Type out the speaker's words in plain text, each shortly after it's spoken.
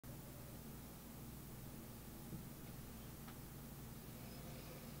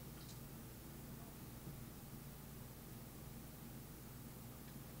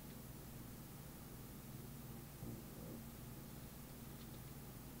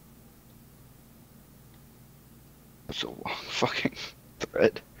That's a long fucking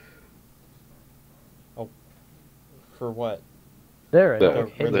thread. Oh, for what? There, I The- know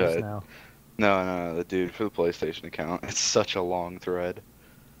him the- now. No, the dude for the PlayStation account. It's such a long thread.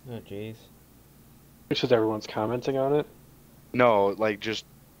 Oh, jeez. It's just everyone's commenting on it. No, like just,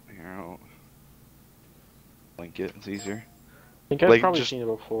 you know, link it. It's easier. I think I've Like, probably just- seen it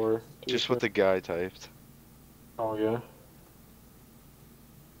before. Just what the guy typed. Oh yeah.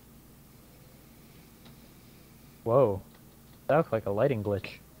 Whoa. That looked like a lighting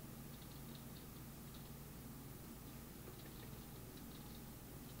glitch.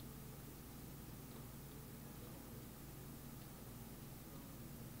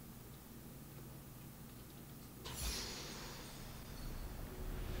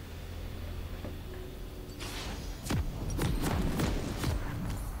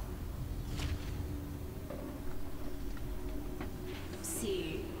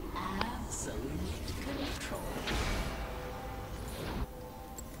 See absolute control.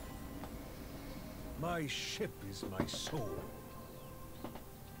 My ship is my soul.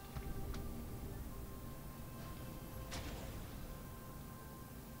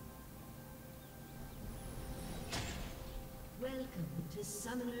 Welcome to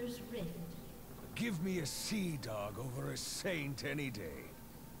Summoner's Rift. Give me a sea dog over a saint any day.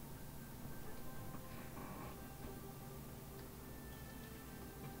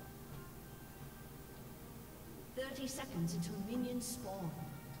 "30 seconds until minions spawn."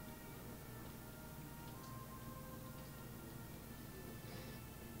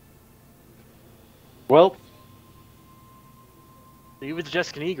 Well, he was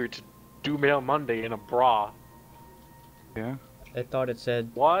just eager to do Mail Monday in a bra. Yeah. I thought it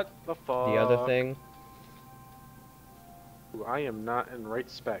said What the fuck? the other thing. I am not in right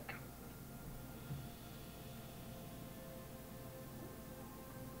spec.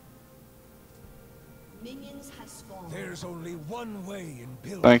 Minions have spawned. There's only one way in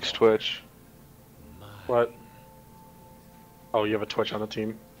building. Thanks, Twitch. What? Oh, you have a Twitch on the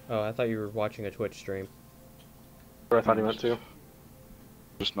team? Oh, I thought you were watching a Twitch stream. Or I thought he meant to.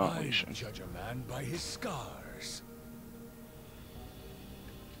 Just not I leashing. judge a man by his scars.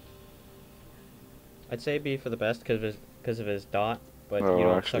 I'd say be for the best because of his dot, but Oh, you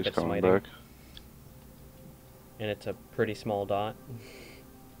don't actually, suck he's at coming smiting, back. and it's a pretty small dot.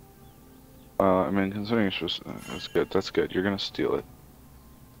 I mean, considering it's just, that's good. That's good. You're gonna steal it.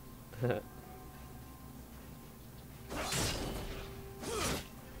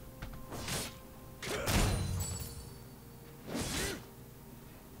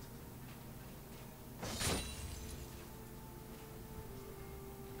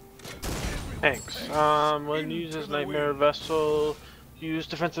 Thanks. When uses Nightmare Vessel, use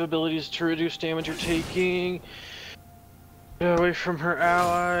defensive abilities to reduce damage you're taking. Get away from her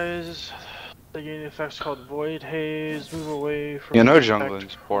allies. They gain effects called Void Haze. Move away from. You know effect.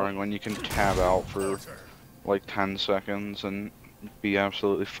 jungling's boring when you can tab out for like 10 seconds and be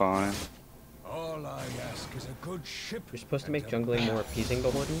absolutely fine. All I ask is a good ship. You're supposed to make and a jungling more appeasing to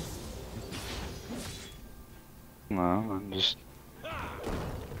Warden. No, I'm just...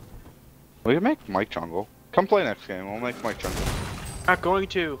 We can make Mike jungle. Come play next game, we'll make Mike jungle. Not going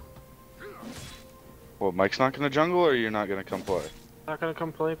to. Well, Mike's not gonna jungle or you're not gonna come play? Not gonna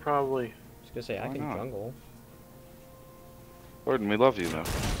come play probably. I was gonna say I Why can not? jungle. Warden, we love you though.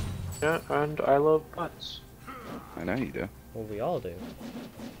 Yeah, and I love butts. I know you do. Well, we all do.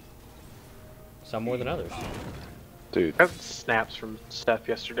 Some more than others. Dude, I got snaps from Steph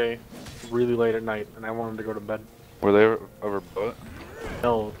yesterday, really late at night, and I wanted to go to bed. were they over butt?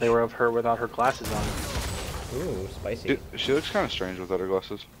 No, they were of her without her glasses on. Ooh, spicy. She looks kind of strange without her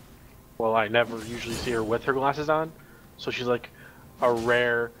glasses. Well, I never usually see her with her glasses on, so she's like a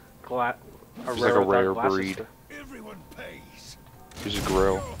rare She's like a rare without glasses. breed. everyone pays. She's a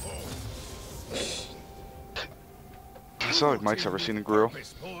grill. I saw like Mike's ever seen a grill.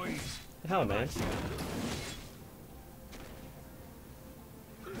 Purpose, boys. How, man?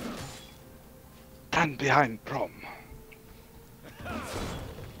 Stand behind prom.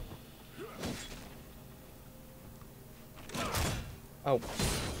 Oh.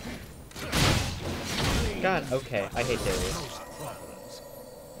 God, okay. I hate Darius. Problems.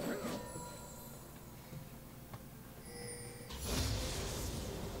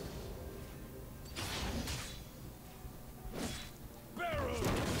 Barrel!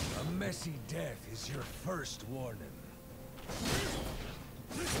 A messy death is your first warning.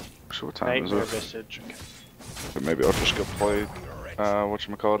 So what time is Nightmare it? Visage. But maybe I'll just go play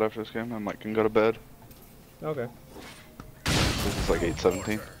whatchamacallit after this game and Mike can go to bed. Okay. This is like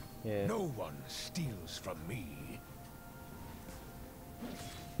 8:17. Yeah. No one steals from me.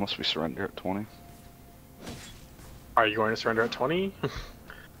 Must we surrender at 20? Are you going to surrender at 20?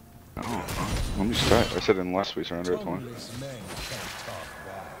 Oh, let me start. I said unless we surrender at 20. Tongueless men can't talk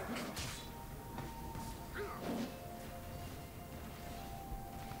back.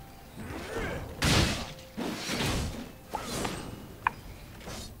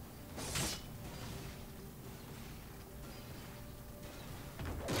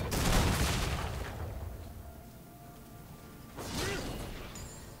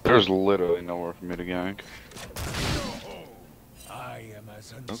 There's literally nowhere for me to gank. I am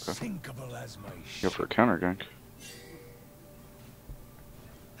as unsinkable as my Go ship. for a counter gank.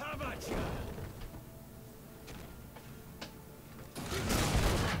 How about ya?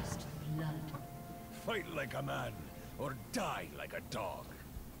 First blood. Fight like a man, or die like a dog.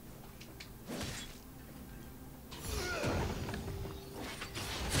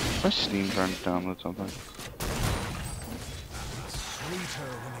 My Steam trying to download something. Sweeter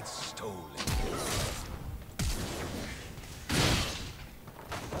when it's stolen.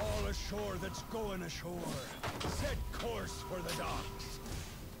 All ashore that's going ashore. Set course for the docks.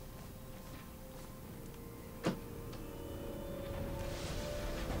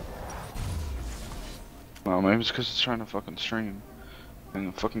 Well, maybe it's because it's trying to fucking stream.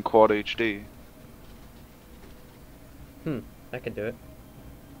 And fucking quad HD. I could do it.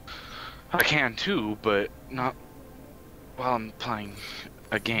 I can too, but not while I'm playing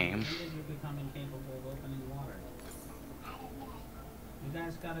a game. You're becoming capable of opening water. You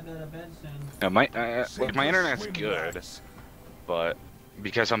guys gotta go to bed soon. Yeah, my internet's good, but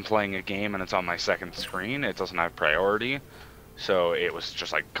because I'm playing a game and it's on my second screen, it doesn't have priority. So it was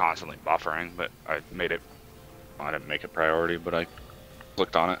just like constantly buffering, but I made it, well, I didn't make it priority, but I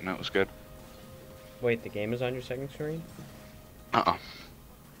clicked on it and it was good. Wait, the game is on your second screen?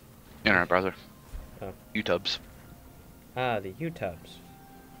 Internet browser. Oh. YouTubes. Ah, the U-tubs.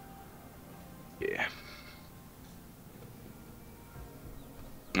 Yeah.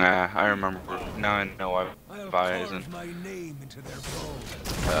 I remember. Now I know Wi-Fi isn't my name into their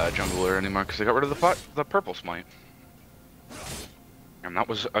bones. jungler anymore because they got rid of the purple smite. And that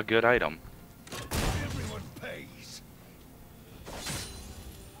was a good item. Everyone pays.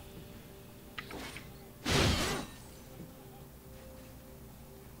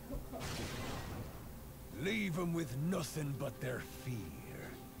 Leave them with nothing but their fear.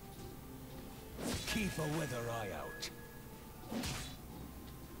 Keep a weather eye out.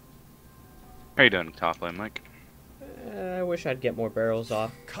 How you doing, top lane, Mike? I wish I'd get more barrels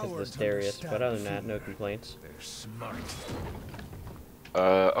off because of the Cowards Darius, but understand other than that, no fear. complaints. They're smart.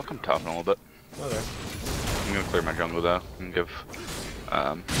 I'll come top in a little bit. Okay. I'm gonna clear my jungle though and give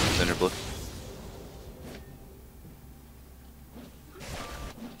Cinder Blue.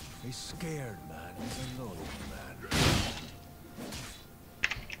 A scared man is a loyal man.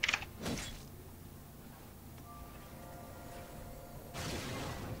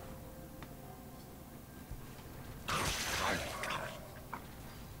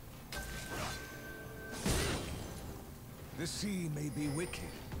 The sea may be wicked,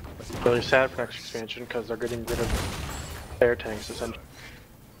 but It's really sad for next expansion because they're getting rid of air tanks essentially.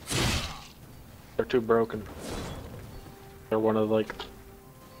 They're too broken. They're one of like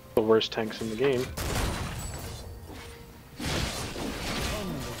the worst tanks in the game.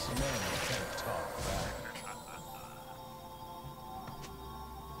 tongueless men can't talk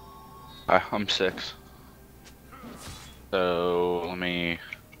back. I'm 6. So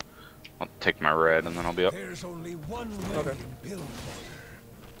I'll take my red and then I'll be up. There's only one way Okay. in Bilgewater.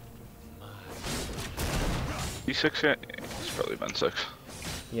 You 6 yet? Yeah, he's probably been 6.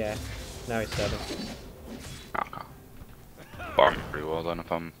 Yeah, now he's 7. Okay. Farm pretty well then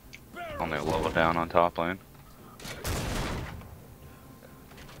if I'm only a level down on top lane.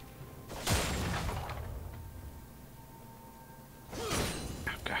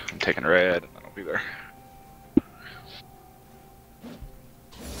 Okay, I'm taking red and then I'll be there. A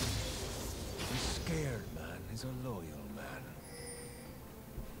scared man is a loyal man.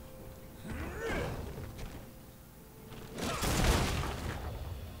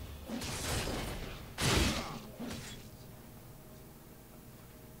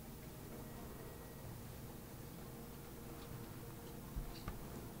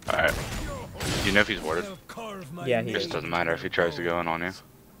 Alright. Do you know if he's warded? They'll carve my Yeah, he It is. just doesn't matter if he tries to go in on you.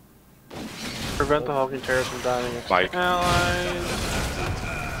 Prevent the Hulking Terrors from dying against Mike. allies.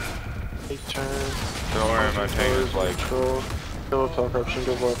 Take turn. Don't worry about taking like Control. Kill tell corruption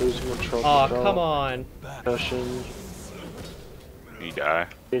to avoid losing control. Oh, control, come on. Concussion. you die.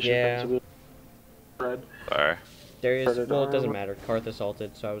 Yeah. Red. Sorry. Darius, Predator well, it doesn't armor. matter. Karthus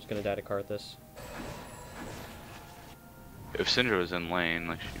ulted, so I was gonna die to Karthus. If Syndra was in lane,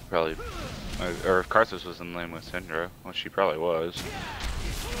 like she probably, or if Karthus was in lane with Syndra, well, she probably was.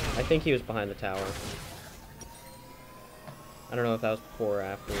 I think he was behind the tower. I don't know if that was before or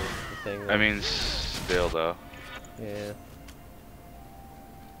after the thing. I mean, still though. Yeah.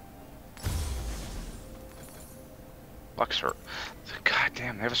 Luxor. God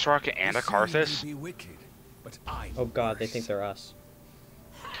damn, they have a Soraka and a Karthus? Be wicked, but I'm Oh god, they worse. think they're us.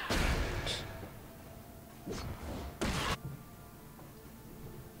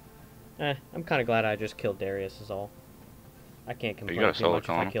 I'm kind of glad I just killed Darius is all. I can't You complain got a too solo much if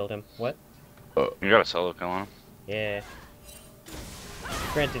kill I on him. killed him. What? You got a solo kill on him. Yeah.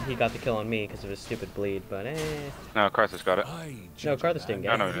 Granted, he got the kill on me because of his stupid bleed, but No, Karthus got it. No, Karthus didn't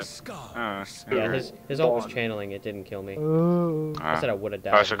get No, it. no, no. Yeah, his ult was channeling, it didn't kill me. Ooh. I said I would have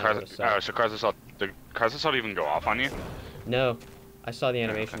died. Oh, so and that would've sucked. did Karthus ult even go off on you? No. I saw the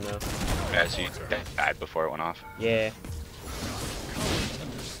animation though. Yeah, so you died before it went off. Yeah.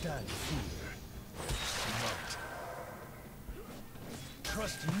 Understand fear. Not.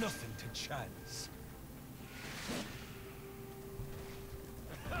 Trust nothing to chance.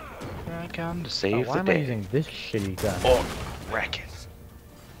 I come to Oh, save why the am I day. using this shitty gun? Oh, reckon.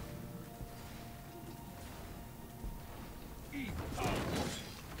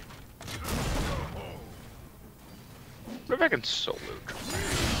 What if I can solo?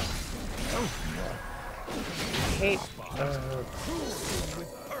 Hate.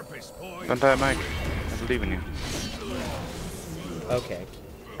 With purpose, boy. Don't die, Mike. I believe in you. Okay.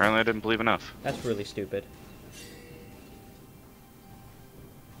 Apparently, I didn't believe enough. That's really stupid.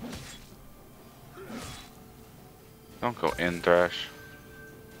 Don't go in, Thrash.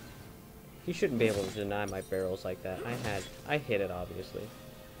 He shouldn't be able to deny my barrels like that. I hit it obviously.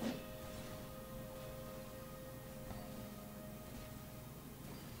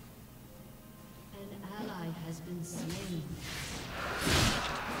 An ally has been slain.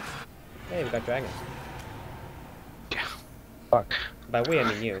 Hey, we got dragons. Yeah. Fuck. By we, I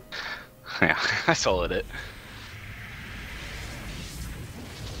mean you. Yeah, I soloed it.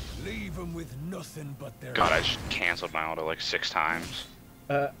 Leave them with nothing but their. God, I just canceled my auto like 6 times.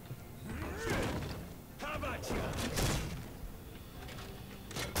 How about ya?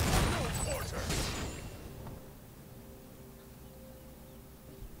 No quarter.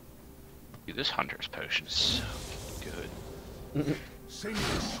 Dude, this Hunter's potion is so good. Sink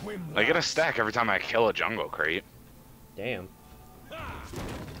or swim. I get a lads. stack every time I kill a jungle crate. Damn.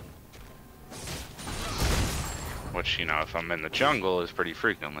 Which, you know, if I'm in the jungle, is pretty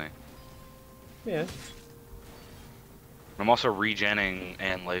frequently. Yeah. I'm also regenning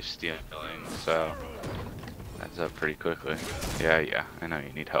and life stealing, so adds up pretty quickly. Yeah, I know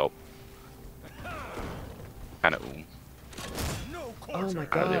you need help. Kinda No Oh quarter. my Out of the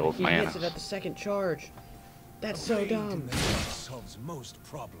god, old he hits mana. it at the second charge. That's so Aid in dumb. the dark solves most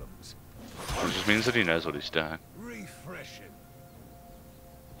problems. Which just means that he knows what he's doing. Refreshing.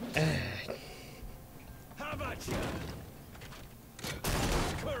 How about ya?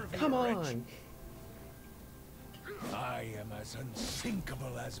 Curvy Come wretch. on. I am as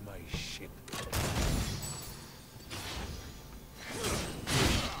unsinkable as my ship.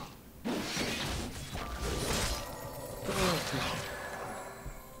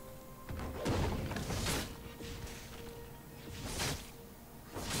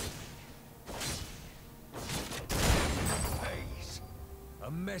 Face.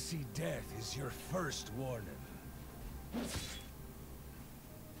 A messy death is your first warning.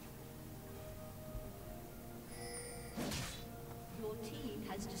 Your team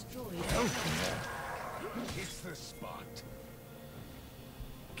has destroyed. It's the spot.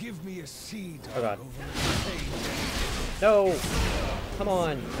 Give me a seed Oh god. over a sage. No! Come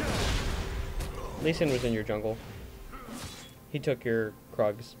on. Lee Sin was in your jungle. He took your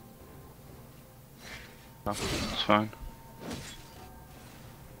Krugs. Oh, it's fine.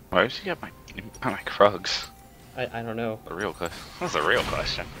 Why does he get my Krugs? I don't know. The real question. That's the real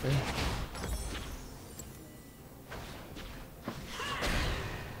question.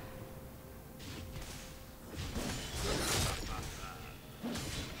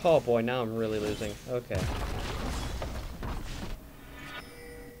 Oh boy, now I'm really losing. Okay.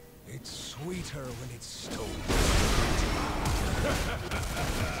 It's sweeter when it's stolen.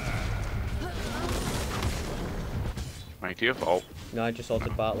 Mike, do you have ult? No, I just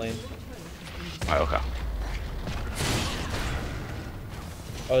ulted bot lane. Oh, okay.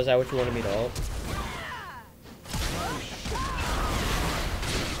 Oh, is that what you wanted me to ult?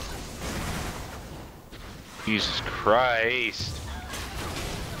 Jesus Christ.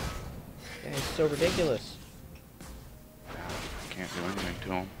 Yeah, it's so ridiculous. I can't do anything to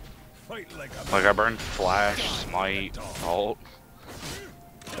him. Fight like a Like I burned Flash, Smite, Ult.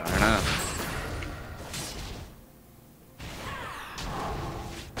 Fair enough.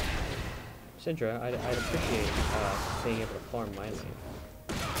 Syndra, I'd appreciate being able to farm my lane.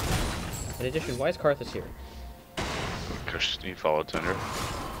 In addition, why is Karthus here? Because he followed Tinder.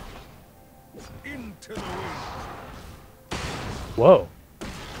 into the wind. Whoa.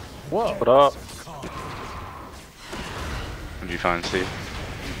 Whoa. What up? What did you find, Steve?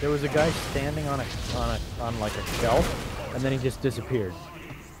 There was a guy standing on like a shelf, and then he just disappeared.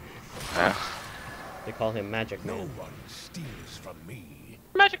 Yeah. They call him Magic No Man. one steals from me.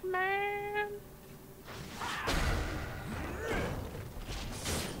 Magic Man!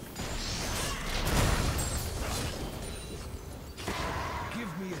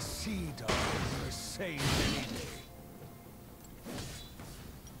 Give me a sea dog over a saint any day.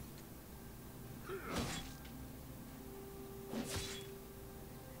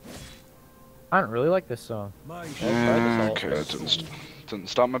 I don't really like this song. My Okay, it didn't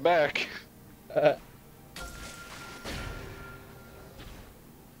stop my back.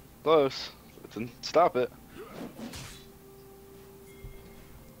 Close. It didn't stop it.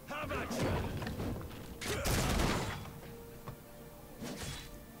 How about you?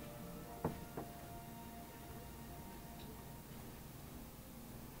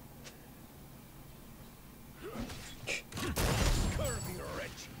 Curve your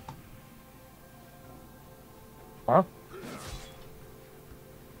wretch. Huh?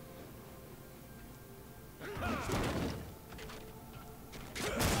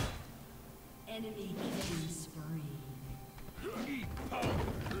 Enemy killing spree. Eat power.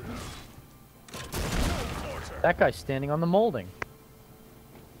 That guy's standing on the molding.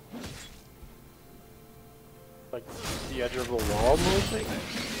 Like the edge of the wall moving?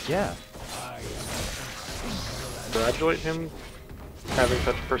 Yeah. Congratulate him having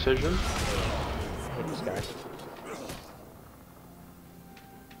such precision. Hate this guy.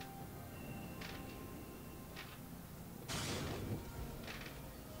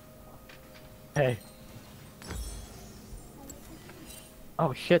 Hey.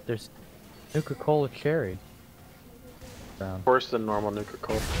 Oh shit, there's Nuka-Cola Cherry. Brown. Worse than normal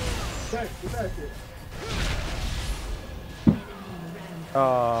Nuka-Cola.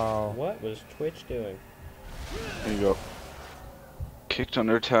 Oh. What was Twitch doing? There you go. Kicked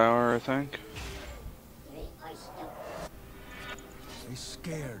under tower, I think. A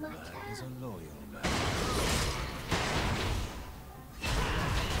scared man is a loyal man.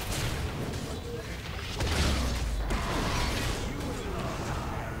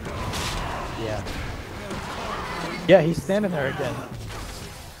 Yeah. Yeah, he's standing there again.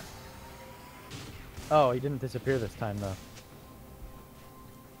 Oh, he didn't disappear this time though.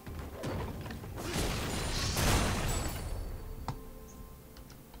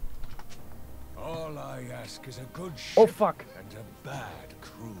 All I ask is a good ship Oh fuck. and a bad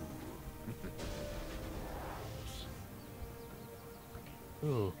crew.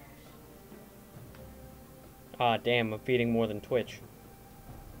 Ooh. Ah, damn, I'm feeding more than Twitch.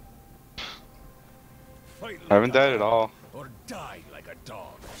 Fight like I haven't a died at all. or die like a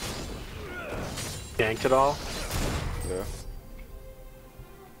dog. Ganked it all. Yeah.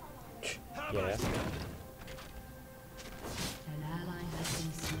 Yeah. An ally has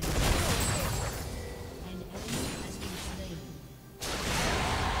been slain. An enemy has been slain.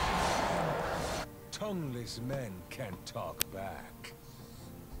 Tongueless men can't talk back.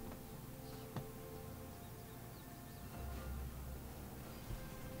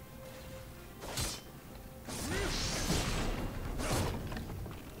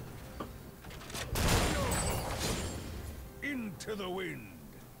 Into the wind.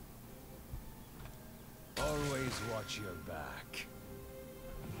 Always watch your back.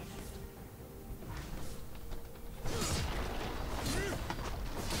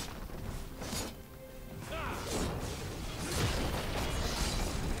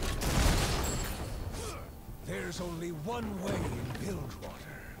 There's only one way in Bilgewater.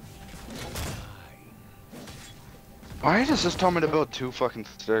 Why does this tell me to build 2 fucking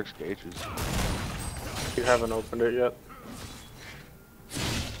staircase cages? You haven't opened it yet.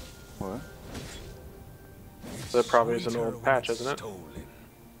 What? That probably is an old patch, isn't it?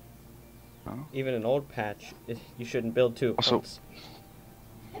 Even an old patch, you shouldn't build two at Also- once.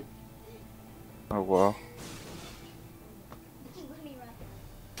 Oh well.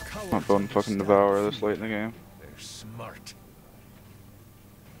 I'm not building fucking Devour this late in the game. They're smart.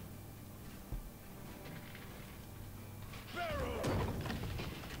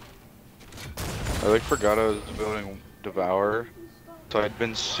 I like forgot I was building Devour, so I'd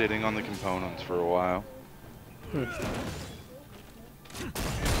been sitting on the components for a while.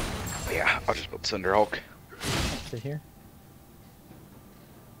 Yeah, I'll just build Cinder Hulk. Sit here.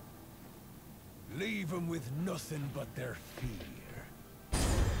 Leave them with nothing but their fear.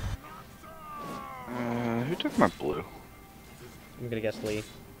 Who took my blue? I'm gonna guess Lee.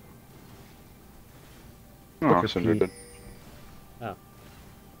 Oh, at Cinder Pete. did. Oh.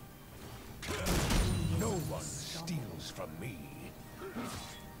 No one steals from me.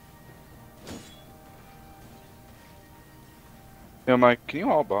 Yeah, Mike, can you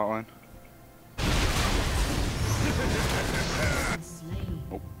all bot line? Slain.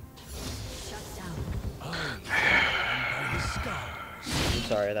 Oh. Shut down. I stand by his scars. I'm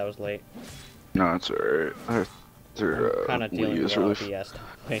sorry, that was late. No, it's alright. Their Kind of dealing Lee with is a lot really of BS.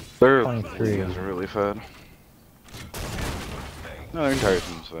 Wait, their 23. Lee is really fed. No, their entire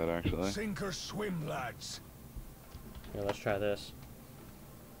team's fed actually. Sink or swim, lads. here, let's try this.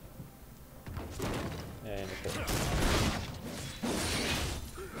 And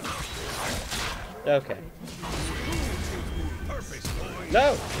okay. Purpose, boy.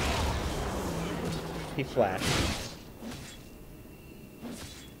 No! He flashed.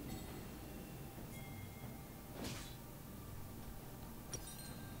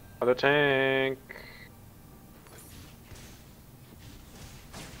 Out of tank.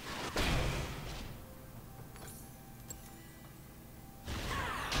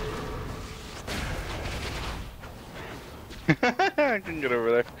 I can get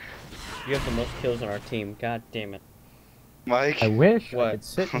over there. You have the most kills on our team. God damn it. Mike, I wish What? I could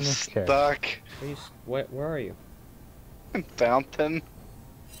sit in I'm this chair. stuck Please, where are you? in Fountain.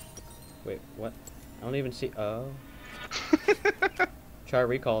 Wait, what? I don't even see. Oh. Try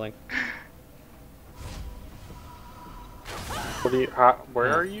recalling. What do you, where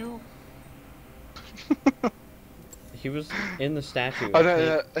Yeah. are you? He was in the statue. Oh, I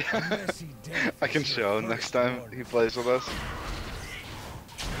no, think. no. Messy death I can is show your him next first time warning. he plays with us.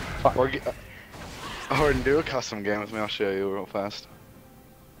 Or do a custom game with me, I'll show you real fast.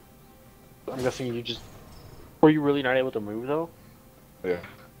 I'm guessing you just. Were you really not able to move though? Yeah.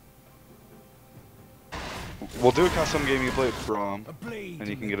 We'll do a custom game you play with Braum. A blade And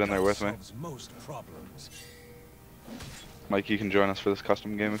you can in get the in there gut with me. solves most problems. Mike, you can join us for this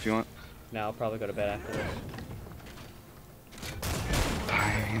custom game if you want. Now I'll probably go to bed after this.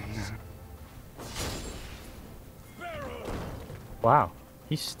 Fine. Wow,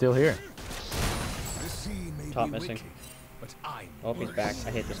 he's still here. The sea may Top be missing. wicked, but I'm Oh, he's worse. back. I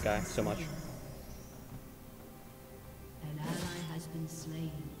hate this guy so much. An ally has been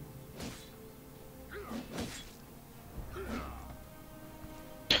slain.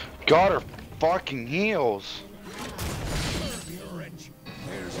 Got her fucking heels. Wretch,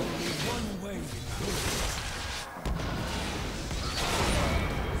 there's only one way to do it.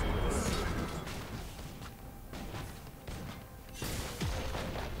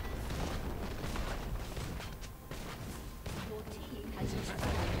 Your team has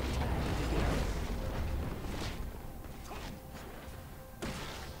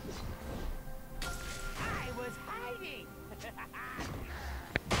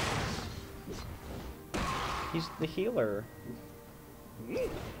He's the healer.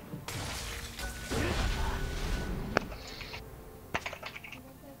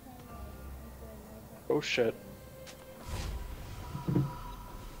 Oh shit.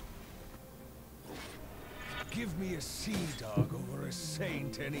 Give me a sea dog over a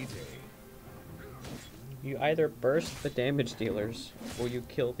saint any day. You either burst the damage dealers, or you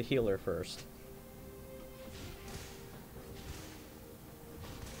kill the healer first.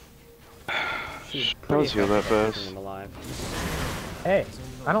 She's pretty How's heal that effective at fast? keeping them alive. Hey,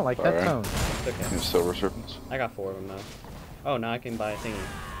 I don't like that Alright. tone. It's okay. You have silver serpents. I got 4 of them though. Oh, now I can buy a thingy.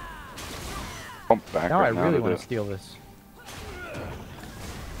 Bump back Now I right now really to want do to steal this.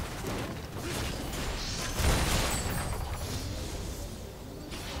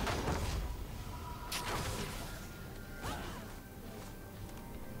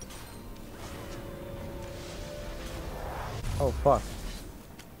 Oh fuck.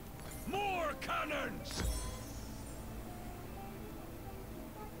 More cannons!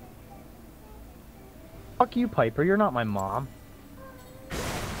 Fuck you, Piper. You're not my mom.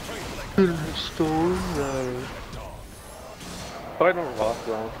 But I don't walk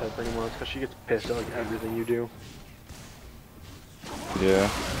around with Piper anymore because she gets pissed at like everything you do. Yeah.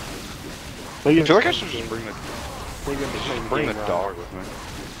 Maybe I feel like I should just bring the maybe I'm just playing bring the game dog with me. wrong.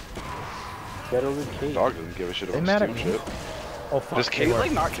 Get over the The cage. dog doesn't give a shit They about mad at Steam me? shit. Oh fuck. Does it Kate worked.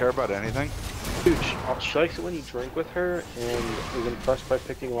 like not care about anything? Dude, she likes it when you drink with her and is impressed by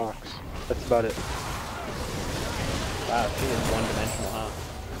picking locks. That's about it. Wow, she is one-dimensional, huh?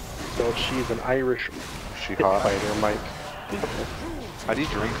 So she's an Irish She hot. fighter, Mike. How do you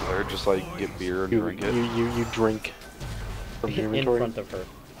drink there? Just like get beer and drink it? You drink from your In inventory. front of her.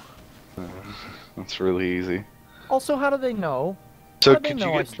 That's really easy. Also, how do they know? So How do they could know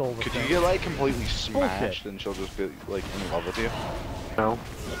you I get stole the could thing? you get like completely smashed Bullshit. and she'll just be like in love with you? No.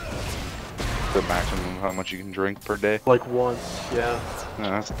 The maximum how much you can drink per day? Like once, yeah. No,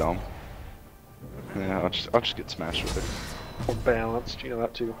 that's dumb. Yeah, I'll just get smashed with her. Or balanced, you know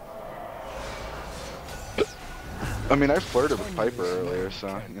that too. I mean, I flirted with Piper earlier,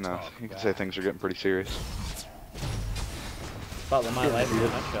 so you know you can say things are getting pretty serious. About my life in a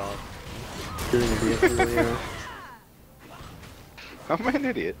nutshell. You're an idiot, you really are. I'm an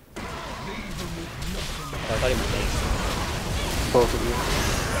idiot. Oh, I thought he was saying. Both of you.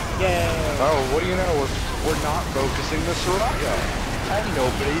 Yay! Oh, what do you know? We're not focusing the Soraka. And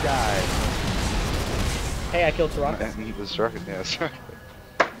nobody died. Hey, I killed Soraka. And he was struck at the sorry.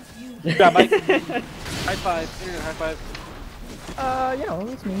 Yeah, Mike. High five. Internet high five. You know,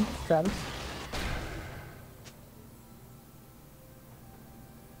 it's me, Travis.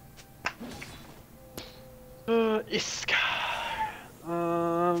 Iska.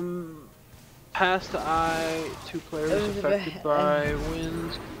 Pass the eye. 2 players affected by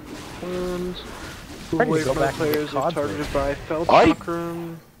winds. Ready to Away go from back and get players if cod targeted by Feld Aye.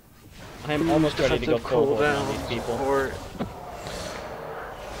 Chakram. I'm almost ready to go Defensive full horde cooldown on these people. support.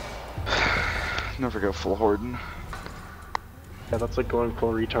 Never go full Horden. Yeah, that's like going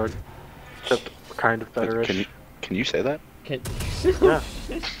full retard. Except kind of better-ish. Can you say that? Yeah.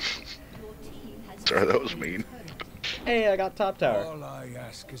 Sorry, that was mean. Hey, I got top tower. All I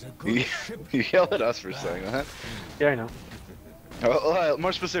ask is a good You, ship. you yell at us for saying that. Yeah, I know. Well,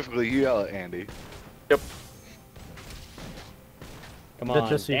 more specifically, you yell at Andy. Yep. Come That's on,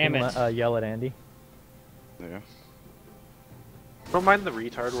 just so you damn can it. yell at Andy. Yeah. Don't mind the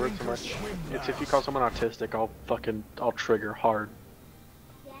retard word so much. It's if you call someone autistic, I'll trigger hard.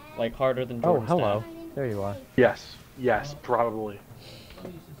 Like harder than Oh, Jordan's hello. dad. There you are. Yes. Yes, probably. Who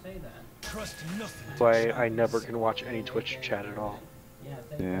used to say that? Trust nothing. That's why I never can watch any Twitch chat at all. Yeah,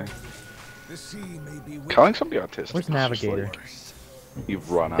 say Yeah. that. The sea may be Calling somebody autistic. Where's is just Navigator? like, you've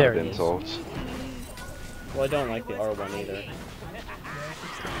run out There of he is. insults. Well, I don't like the R1 either.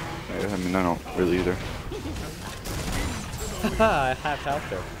 I mean, I don't really either. Haha, I have health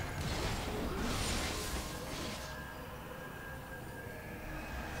there.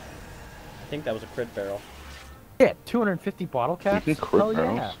 I think that was a crit barrel. Yeah, 250 bottle caps? can crit Hell yeah.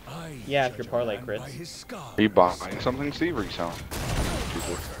 barrels. Yeah, if your parlay crits. Are you buying something, Steve, or are you selling?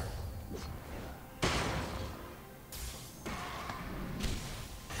 Jesus.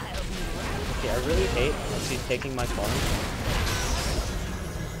 Okay, I really hate that she's taking my farm.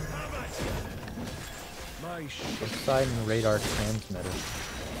 Poseidon radar transmitter.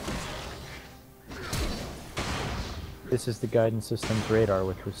 This is the guidance system's radar,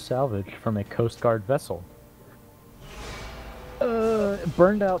 which was salvaged from a Coast Guard vessel.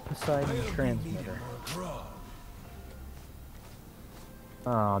 Burned out Poseidon transmitter.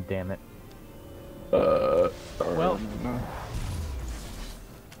 Oh, damn it. Well,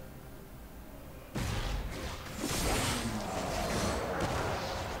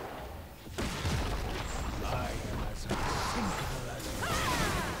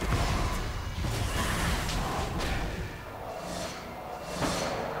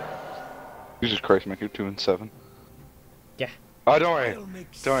 Jesus Christ, make it 2 and 7. Yeah. Oh, don't worry.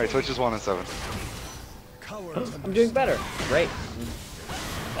 Don't worry, Twitch is 1 and 7. I'm doing better. Great.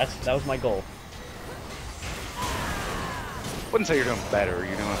 That was my goal. Wouldn't say you're doing better,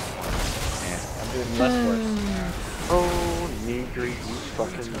 you're doing... Yeah. I'm doing less worse. Oh, Negri, you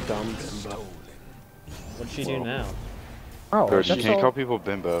fucking dumb bimbo. What'd she do now? oh, George, you that's can't all. call people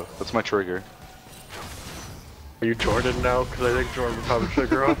bimbo. That's my trigger. Are you Jordan now? Because I think Jordan would probably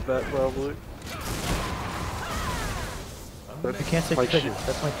trigger off that, probably. You can't say Like triggers.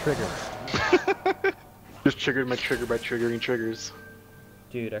 That's my trigger. Just triggered my trigger by triggering triggers.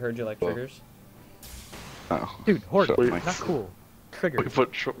 Dude, I heard you like triggers. Oh. Dude, horde, Shut my- not cool. Trigger. We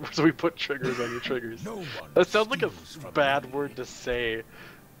put triggers on your triggers. That sounds like a bad word to say.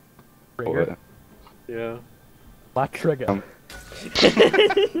 Trigger. Yeah. La trigger.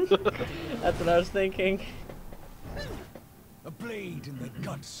 That's what I was thinking. A blade in the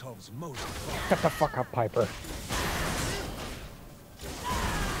gut solves most problems. Shut the fuck up, Piper.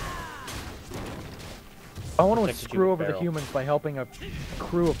 I want to Protected you screw with over the barrel. humans by helping a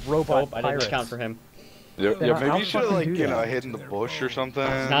crew of robot Nope, I didn't pirates. count for him. Yeah, Then maybe I'll you should have, fucking like, do you know, that. hid in the bush or something.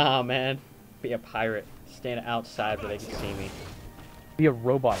 Nah, man. Be a pirate. Stand outside where they can see me. Be a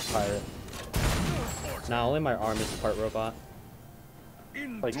robot pirate. Nah, only my arm is part robot.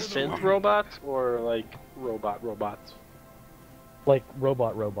 Like synth robots or like robots? Like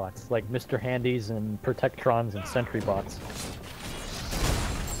robots, like Mr. Handies and Protectrons and Sentry bots.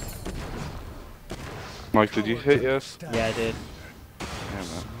 Mike, did you hit yes? Yeah, I did. Yeah, man.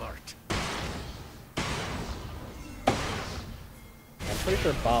 Smart. I'm pretty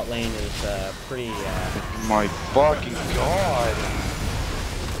sure bot lane is pretty. My fucking god!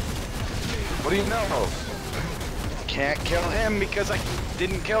 What do you know? Can't kill him because I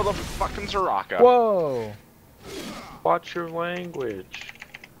didn't kill the fucking Soraka. Whoa! Watch your language.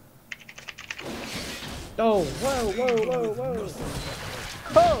 Oh, whoa, whoa, whoa, whoa!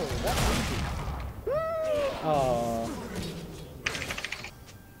 Oh, that's easy. Oh,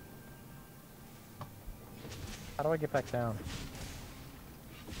 How do I get back down?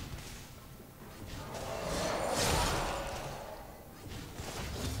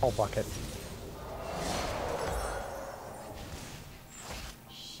 Oh, bucket.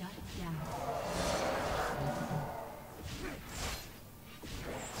 Shut down.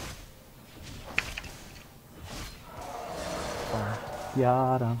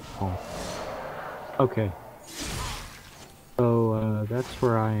 Yada. Oh. Okay. So, that's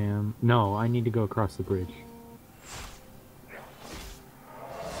where I am. No, I need to go across the bridge.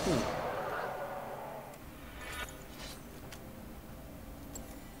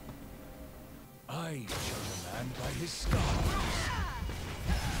 I judge a man by his scars.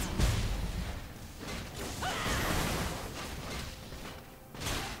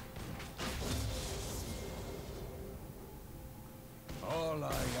 All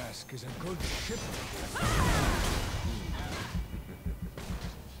I ask is a good ship.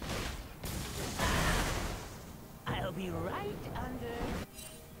 I'll be right under.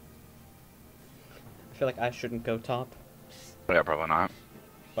 I feel like I shouldn't go top, Yeah, probably not.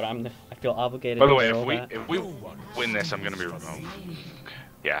 but I feel obligated. By the to way, roll that. if we win this, I'm gonna be remote.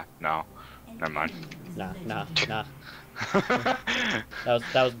 Yeah, no, never mind. Nah. That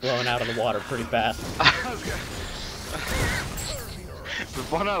was blown out of the water pretty fast. We're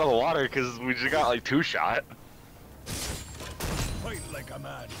blown out of the water because we just got like 2-shot. Fight like a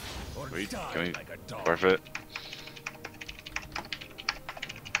man, or Wait, die can we like a dog. barf it?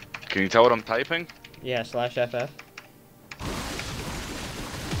 Can you tell what I'm typing? Yeah, /FF. I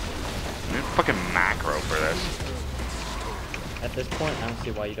need a fucking macro for this. At this point, I don't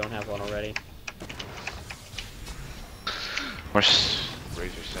see why you don't have one already. Raise your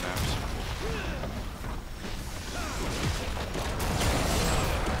synapse.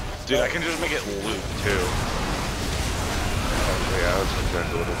 Dude, I can just make it loop too. Oh, yeah, that's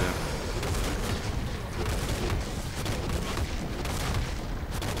exactly what I do.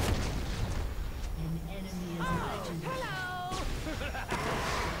 An enemy is legendary.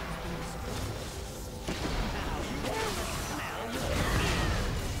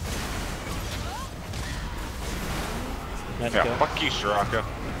 Let's Yeah, go. fuck you, Soraka.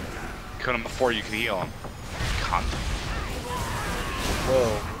 Kill him before you can heal him. Cunt.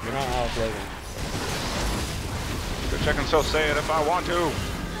 Whoa, you're not Alex Logan. Go check and so say it if I want to.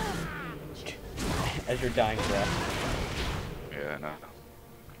 As your dying breath. Yeah, no.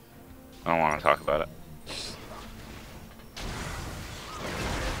 I don't want to talk about it.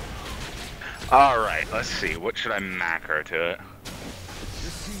 Alright, let's see. What should I macro to it? The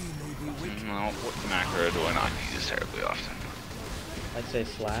sea may be wicked. No, what macro do I not use terribly often? I'd say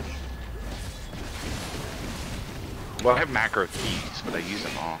slash. Well, I have macro keys, but I use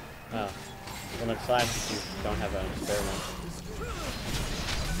them all. Oh. Well, then slash if you don't have a spare one.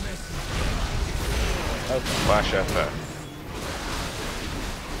 Okay. Flash FF.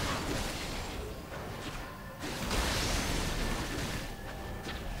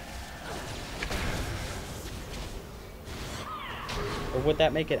 Or would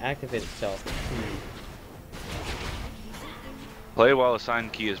that make it activate itself? Play while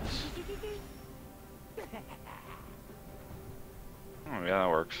assigned key is... Oh yeah, that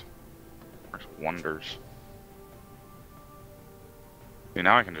works. Works wonders. See,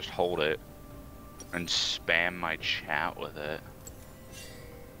 now I can just hold it and spam my chat with it.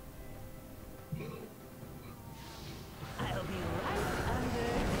 I'll be right under.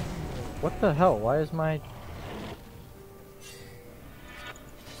 What the hell? Why is my...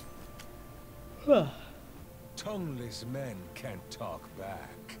 Tongueless men can't talk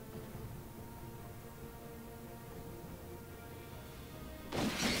back.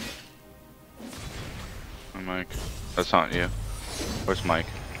 Hey, Mike. That's not you. Where's Mike?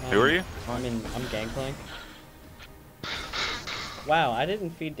 Who are you? I'm gangplank. Wow, I didn't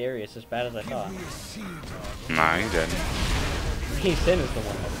feed Darius as bad as I thought. Be a sea dog. Nah, you didn't. He Sin is the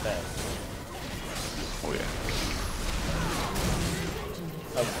one that fed. Oh yeah.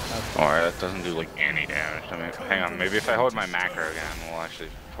 Alright, that doesn't do like any damage. I mean, hang on, maybe if I hold my macro again, we'll actually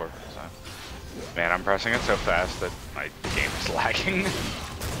forfeit this time. Man, I'm pressing it so fast that my game is lagging.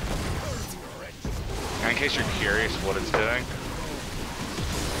 In case you're curious what it's doing.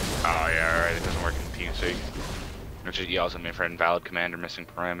 Oh yeah, alright, it doesn't work in PC. It just yells at me for invalid command or missing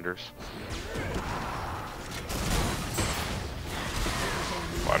parameters.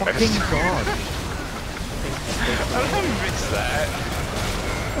 What, I missed? God. How did I miss that?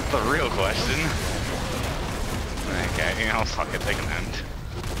 That's the real question. Okay, you know, fuck it, they can end.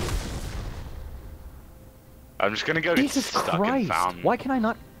 I'm just gonna go get Jesus stuck in Christ! fountain. Why can I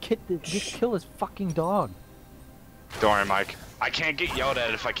not just kill his fucking dog? Don't worry, Mike. I can't get yelled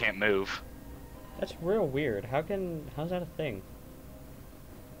at if I can't move. That's real weird. How's that a thing?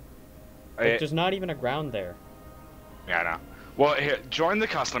 Like, there's not even a ground there. Yeah, I know. Well, here, join the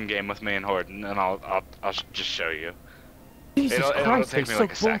custom game with me and Horton, and I'll just show you. Jesus It'll Christ! take They me soak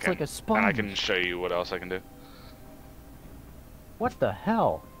like a bullets second, like a sponge. and I can show you what else I can do. What the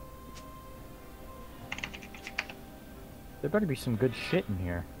hell? There better be some good shit in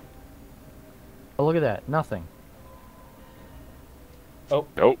here. Oh, look at that. Nothing. Oh.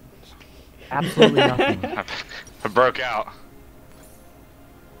 Nope. Absolutely nothing. I broke out.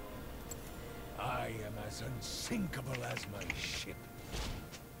 I am as unsinkable as my ship.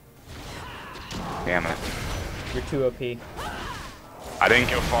 Damn it. You're too OP. I didn't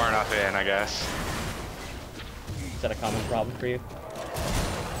go far enough in, I guess. Is that a common problem for you?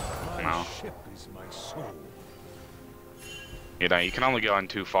 My No. ship is my soul. You know, you can only go in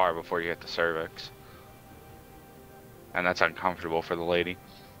too far before you hit the cervix. And that's uncomfortable for the lady.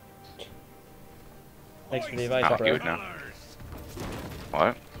 Thanks for the advice, Oh, bro. you would know.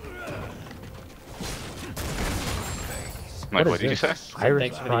 What? Mike, what did you say? Irish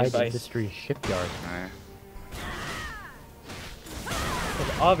Thanks for the Pride advice. Industries shipyard.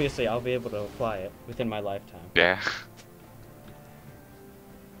 Because obviously I'll be able to apply it within my lifetime. Yeah.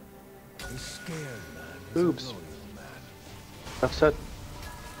 A scared man is Oops. a loyal man. Enough said.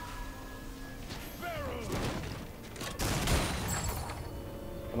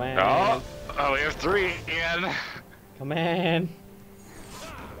 Come on. Oh, we have 3 again. Come on.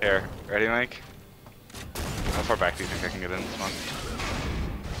 Here, ready, Mike? How far back do you think I can get in this one?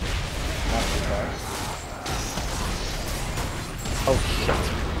 Not too far. Oh shit.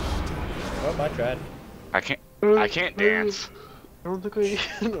 Oh, I tried. I can't dance. I don't think I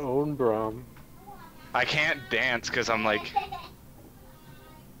can own Braum. I can't dance because I'm like,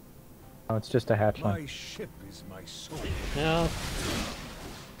 Oh, it's just a hatchling. My ship is my soul. No.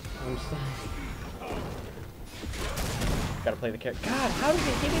 I'm sorry. Gotta play the character. God, how did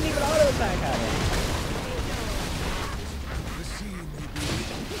he didn't even auto attack at him? The sea may be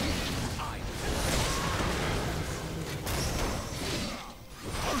I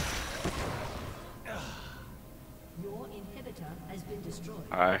Your inhibitor has been destroyed.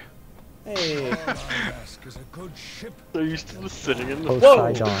 alright. Hey. all I ask is a good ship. They're used to sitting in the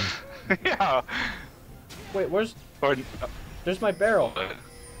Poseidon. Yeah. Wait, where's... Or, There's my barrel.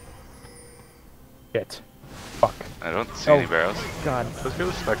 Shit. Fuck. I don't see any barrels. God. Let's go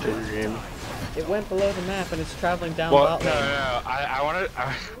to spectator game. It went below the map and it's traveling down Well, bot no, lane. I want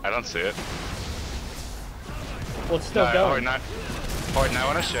to. I don't see it. Well, it's still Or going. not. Horton, I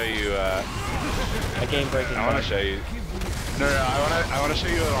want to show you. A game-breaking I want to bug. show you. No, I want to show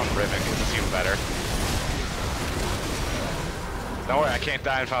you it on Rivik because it's even better. Don't worry, I can't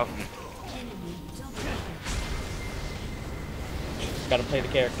die in Falcon. Gotta play the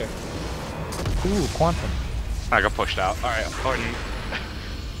character. Ooh, quantum. I got pushed out. All right, Horton.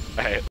 Hey.